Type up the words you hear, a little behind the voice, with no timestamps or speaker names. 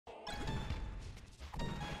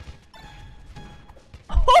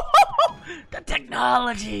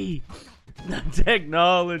technology! The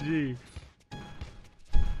technology!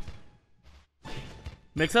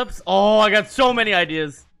 Mix-ups? Oh, I got so many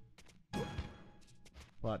ideas.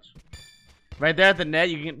 Watch. Right there at the net,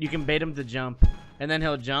 you can bait him to jump. And then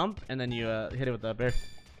he'll jump, and then you hit it with the up air.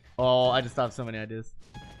 Oh, I just thought of so many ideas.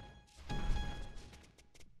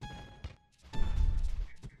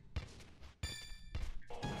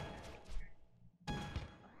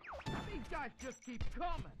 These guys just keep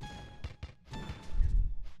coming.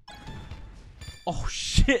 Oh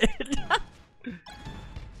shit!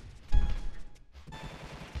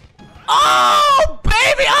 Oh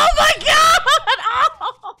baby! Oh my god!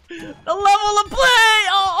 Oh, the level of play!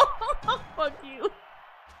 Oh, fuck you!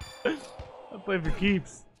 I play for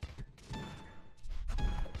keeps.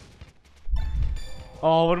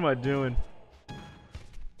 Oh, what am I doing?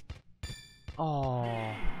 Oh,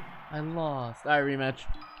 I lost. Alright, rematch.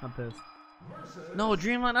 I'm pissed. No,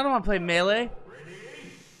 Dreamline, I don't want to play melee.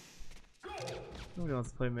 Nobody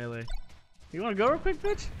wants to play melee. You want to go real quick,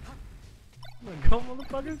 bitch? You want to go,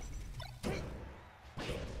 motherfucker? Get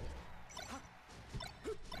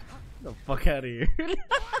the fuck out of here.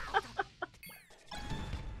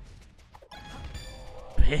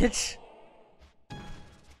 Bitch.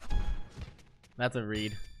 That's a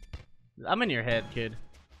read. I'm in your head, kid.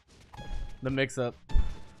 The mix-up.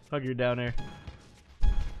 Fuck your down air.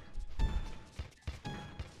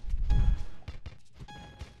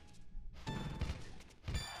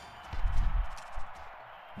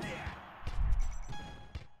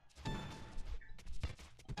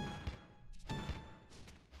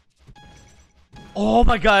 Oh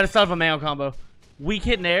my god, it's out of a mango combo. Weak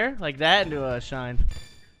hit in air, like that, into a shine.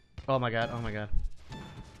 Oh my god, oh my god.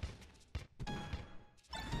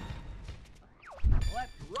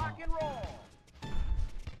 Let's rock and roll.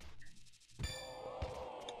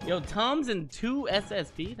 Yo, Tums and 2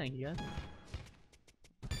 SSP, thank you guys.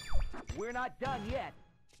 We're not done yet.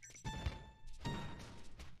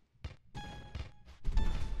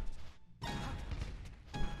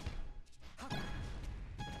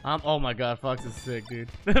 Oh my god, Fox is sick, dude.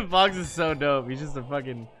 Fox is so dope. He's just a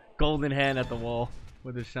fucking golden hand at the wall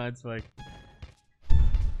with his shine spike.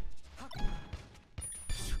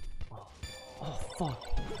 Oh fuck.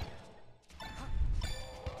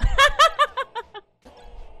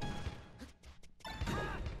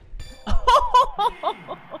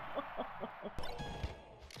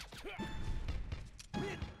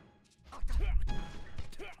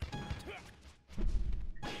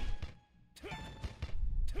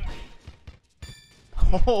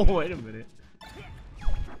 Oh, wait a minute.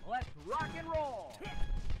 Let's rock and roll.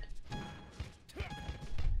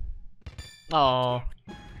 Oh.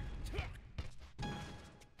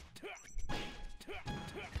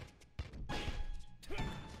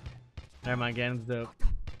 Never mind, Ganon's dope.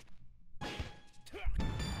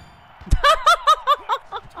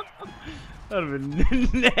 That would have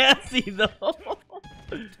been nasty though.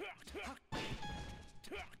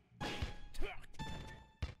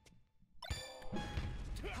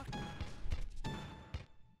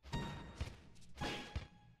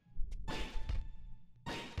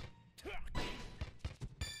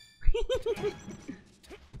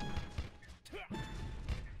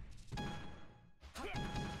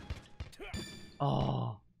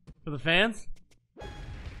 Oh, for the fans?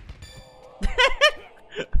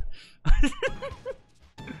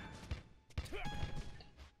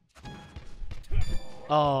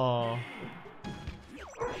 Oh.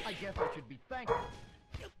 I guess I should be thankful.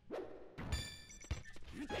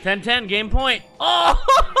 10-10, game point. Oh!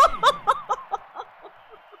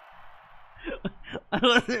 I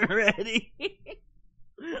wasn't ready.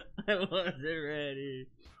 I wasn't ready.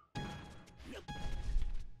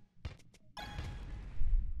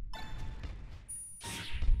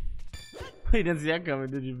 You didn't see that coming,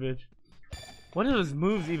 did you, bitch? What do those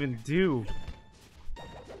moves even do?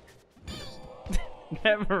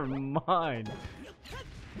 Never mind.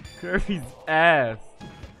 Kirby's ass.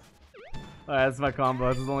 Alright, that's my combo.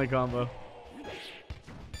 That's his only combo.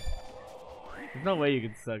 There's no way you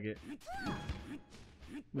can suck it.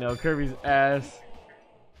 No, Kirby's ass.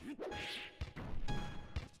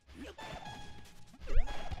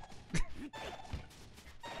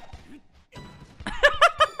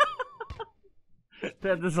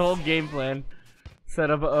 That this whole game plan set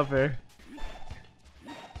up an up air.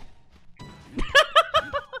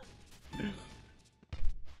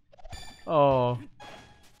 Oh.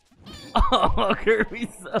 Oh, Kirby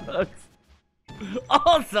sucks.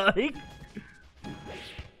 Oh, psych.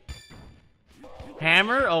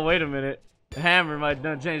 Hammer? Oh, wait a minute. Hammer might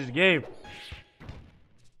not change the game.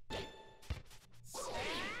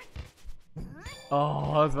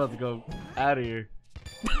 Oh, I was about to go out of here.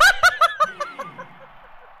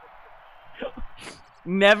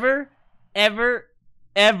 Never, ever,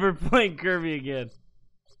 ever playing Kirby again.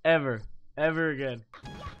 Ever. Ever again.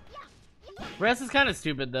 Rest is kind of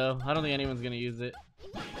stupid though. I don't think anyone's gonna use it.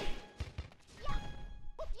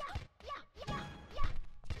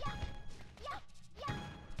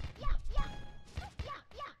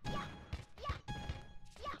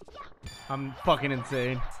 I'm fucking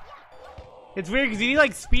insane. It's weird because you need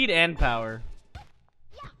like speed and power.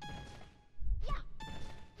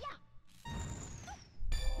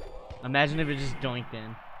 Imagine if it just doinked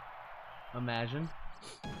in. Imagine.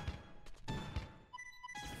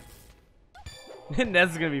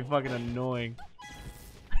 That's gonna be fucking annoying.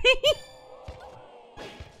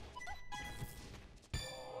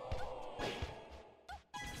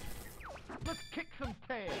 Let's kick some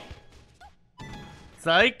tail.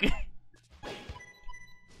 Psych.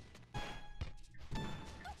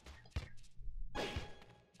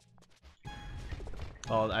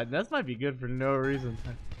 Oh, that might be good for no reason.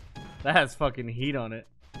 That has fucking heat on it.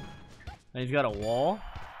 And he's got a wall.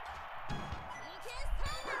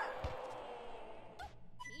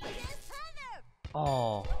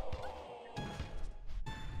 Oh.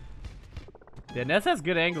 Yeah, Ness has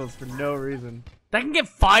good angles for no reason. That can get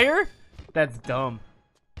fire? That's dumb.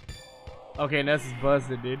 Okay, Ness is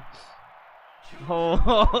busted, dude.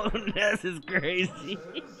 Oh, Ness is crazy.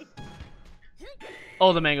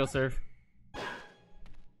 Oh, the mango surf.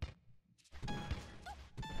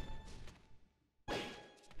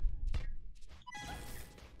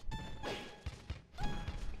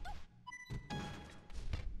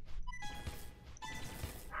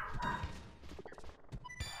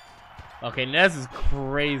 Okay, Ness is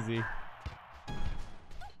crazy.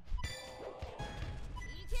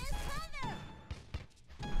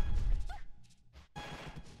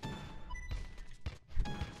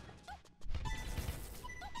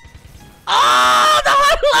 Oh, the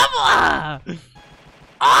high level!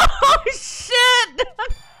 Oh shit!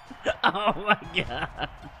 Oh my god!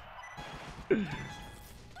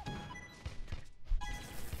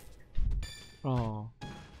 Oh.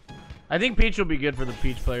 I think Peach will be good for the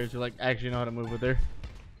Peach players who like actually know how to move with her.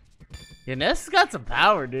 Yeah, Ness got some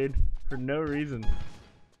power, dude, for no reason.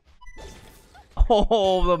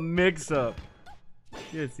 Oh, the mix-up.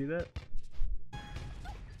 You guys see that?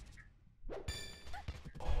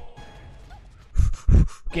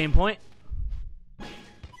 Game point.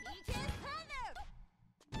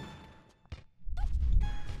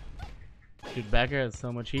 Dude, Becker has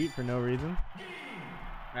so much heat for no reason.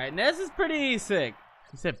 Alright, Ness is pretty sick.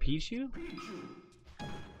 You said Pichu?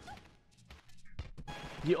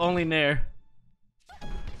 You only nair.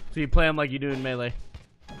 So you play him like you do in Melee.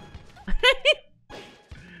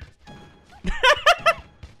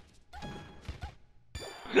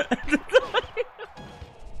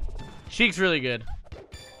 Sheik's really good.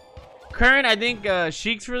 Current, I think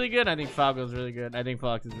Sheik's really good. I think Falco's really good. I think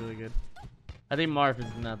Fox is really good. I think Marth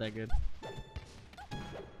is not that good.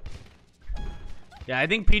 Yeah, I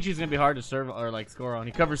think Pichu's gonna be hard to serve or like score on.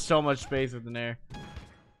 He covers so much space with the nair.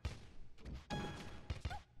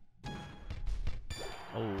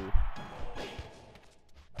 Oh.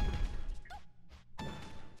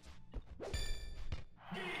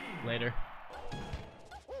 Later.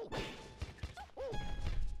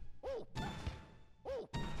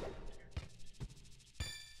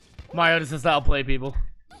 Mario doesn't style play people.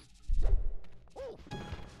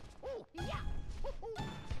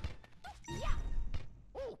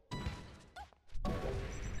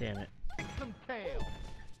 Damn it. Some tail.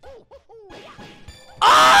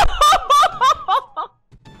 Oh!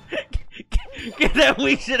 Get that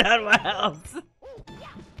weak shit out of my house.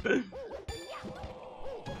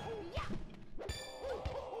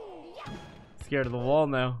 Scared of the wall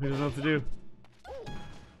now. He doesn't know what to do.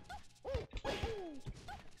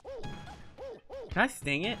 Can I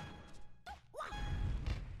sting it?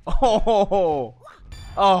 Oh!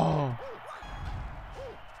 Oh!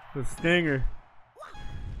 The stinger.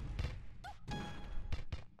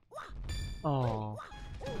 Oh.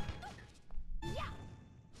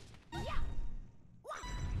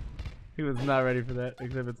 He was not ready for that,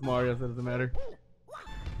 except it's Mario, so it doesn't matter.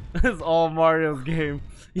 It's all Mario's game.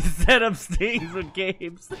 You set up stings with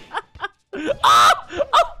games. Oh!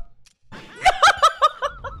 Oh!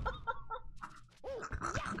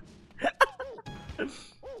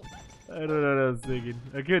 I don't know what I was thinking.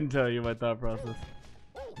 I couldn't tell you my thought process.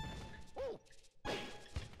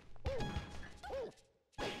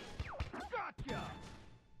 Gotcha.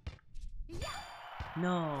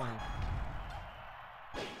 No.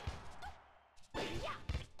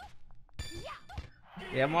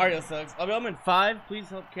 Yeah, Mario sucks. I'm in 5. Please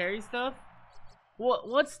help carry stuff.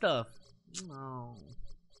 What stuff? No.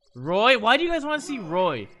 Roy? Why do you guys want to see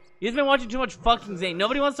Roy? He's been watching too much fucking Zane.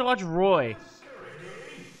 Nobody wants to watch Roy.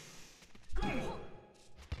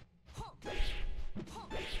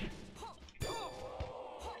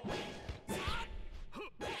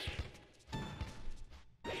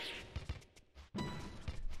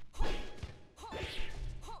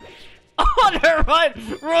 Oh, never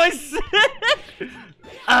mind. Roy's sick.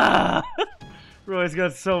 Ah. Roy's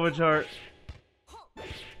got so much heart.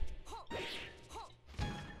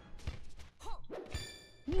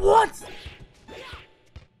 What?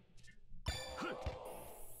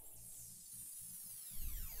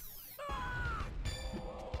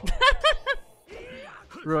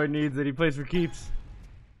 Roy needs it. He plays for keeps.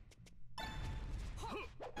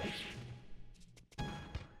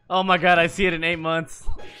 Oh my god, I see it in 8 months.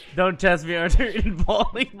 Don't test me Arthur in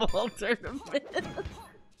volleyball tournament.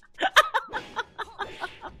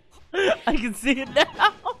 I can see it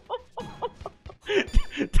now.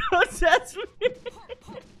 Don't test me.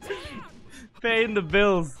 Paying the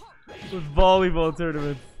bills with volleyball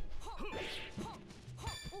tournaments.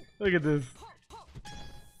 Look at this.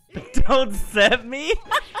 Don't set me.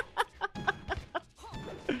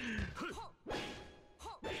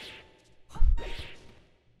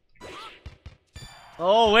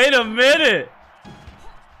 Oh, wait a minute.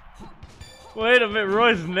 Wait a minute.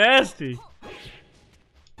 Roy's nasty.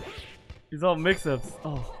 He's all mix-ups.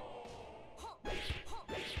 Oh.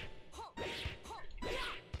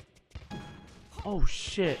 Oh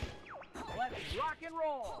shit. Let's rock and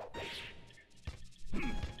roll.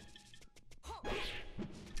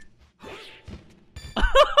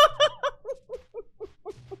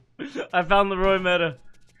 I found the Roy meta.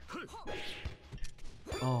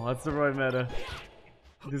 Oh, that's the Roy meta.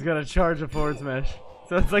 He's gonna charge a forward smash.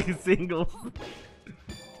 So it's like a single.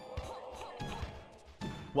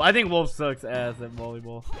 Well, I think Wolf sucks ass at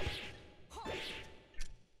volleyball.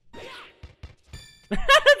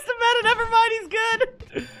 That's the meta, never mind, he's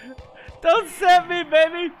good! Don't set me,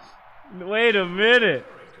 baby! Wait a minute.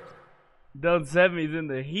 Don't set me, he's in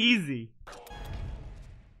the heezy.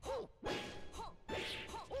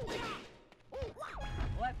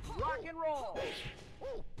 Let's rock and roll.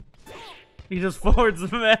 He just forward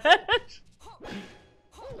smash.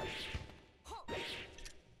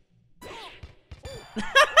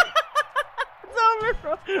 It's over.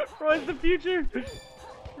 Roy's the future.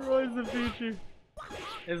 Roy's the future.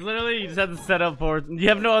 It's literally you just have to set up forward. You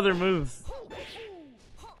have no other moves.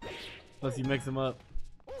 Plus you mix them up.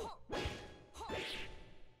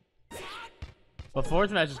 But forward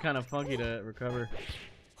smash is kind of funky to recover.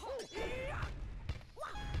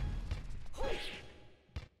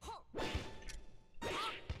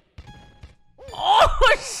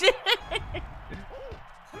 Oh shit!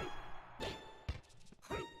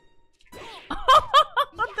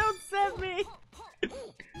 Don't set me!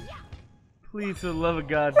 Please, for the love of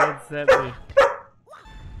God, don't set me.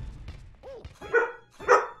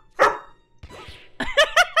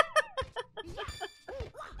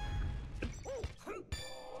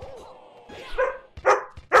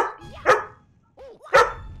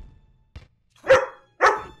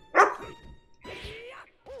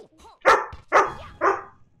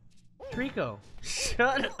 Trico,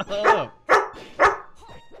 shut up.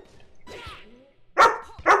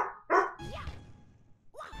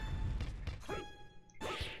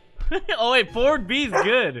 Oh wait, forward B is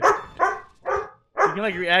good. You can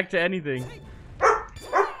like react to anything.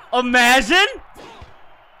 Imagine?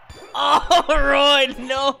 Oh, Roy,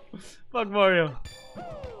 no. Fuck Mario.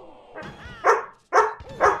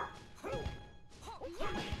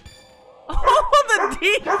 Oh, the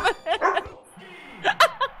defense.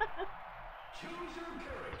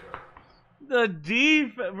 The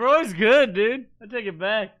defense. Roy's good, dude. I take it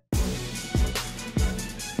back.